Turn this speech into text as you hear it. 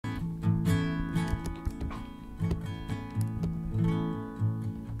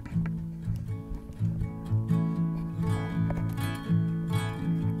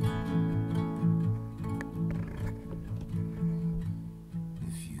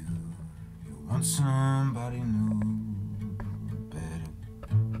want somebody new, better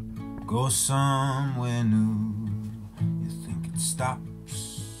go somewhere new. You think it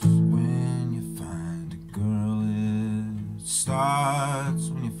stops when you find a girl. It starts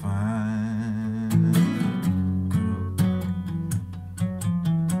when you find a girl.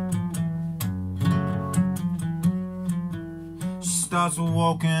 She starts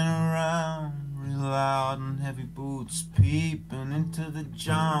walking around real loud and heavy boots, peeping into the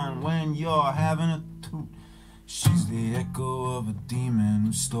John when you're having a toot. She's the echo of a demon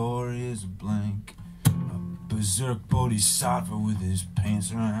whose story is a blank, a berserk bodhisattva with his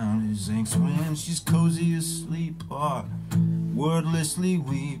pants around his ankles. When she's cozy asleep or wordlessly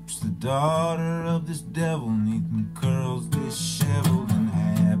weeps, the daughter of this devil neath curls disheveled and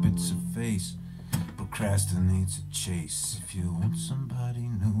habits a face, procrastinates a chase. If you want somebody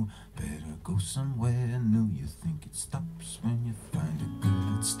new, better go somewhere new. You think it stops when you find a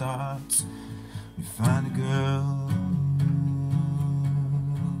girl. It starts when you find a girl.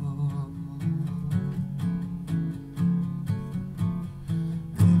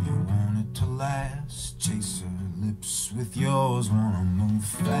 Then you want it to last, chase her lips with yours, wanna move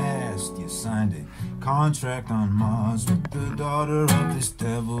fast. You signed a contract on Mars with the daughter of this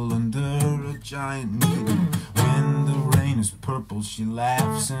devil under a giant needle. When the rain is purple, she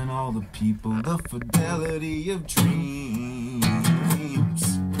laughs, and all the people, the fidelity of dreams.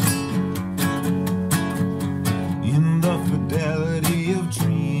 In the fidelity of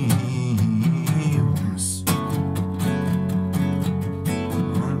dreams.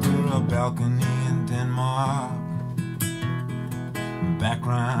 Under a balcony in Denmark,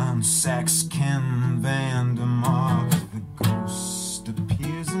 background sax Ken Vandermark. The ghost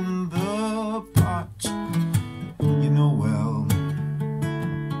appears in the porch. You know well,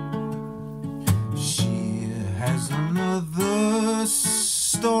 she has another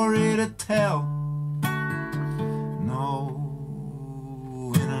story to tell. No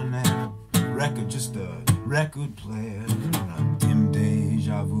internet record, just a record player. A dim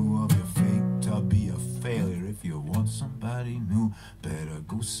deja vu of your fate to be a failure. If you want somebody new, better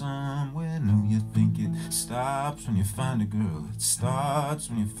go somewhere new. You think it stops when you find a girl. It starts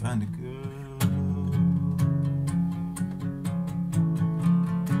when you find a girl.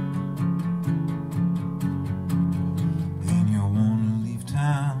 Then you wanna leave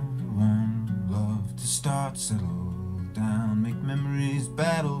town, want love to start, settle down, make memories,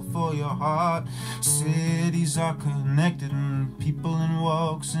 battle for your heart. Cities are connected and people in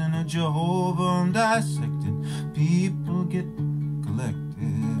walks in a Jehovah dissected. People get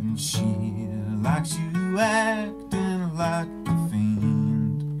collected and she likes you acting like a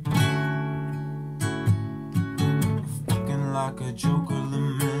fiend, fucking like a joker,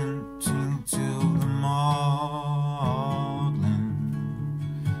 lamenting till the maudlin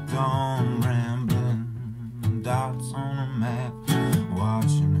dawn, rambling dots on a map,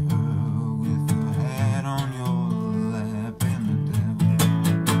 watching her with her hat on your lap. And the devil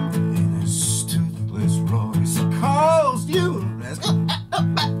in his toothless voice calls you as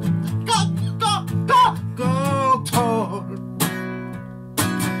go toward.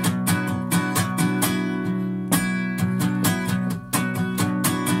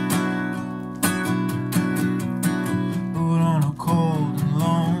 But on a cold and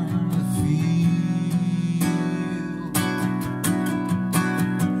lonely field,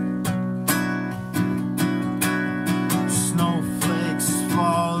 snowflakes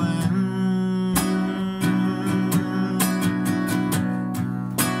falling,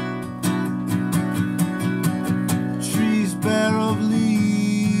 trees bare of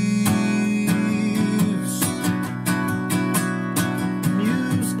leaves,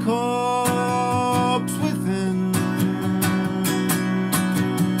 muse corpse within.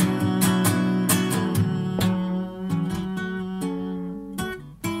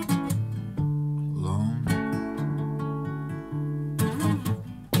 Alone.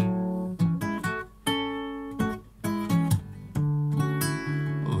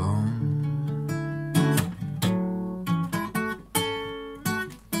 Alone.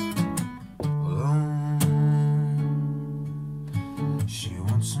 Alone. She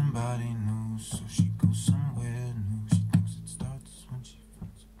wants somebody new, so she goes somewhere new. She thinks it starts when she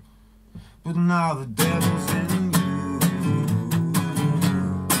finds it. But now the devil's in you.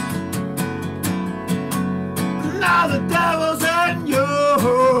 Now the devil's in you.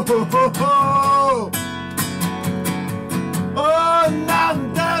 Oh, now the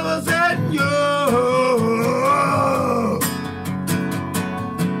devil's in you.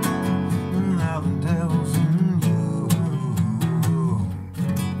 Now the devil's in you.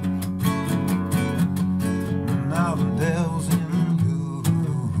 Now the devil's in you.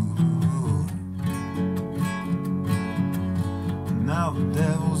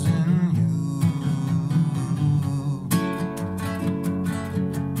 devil's in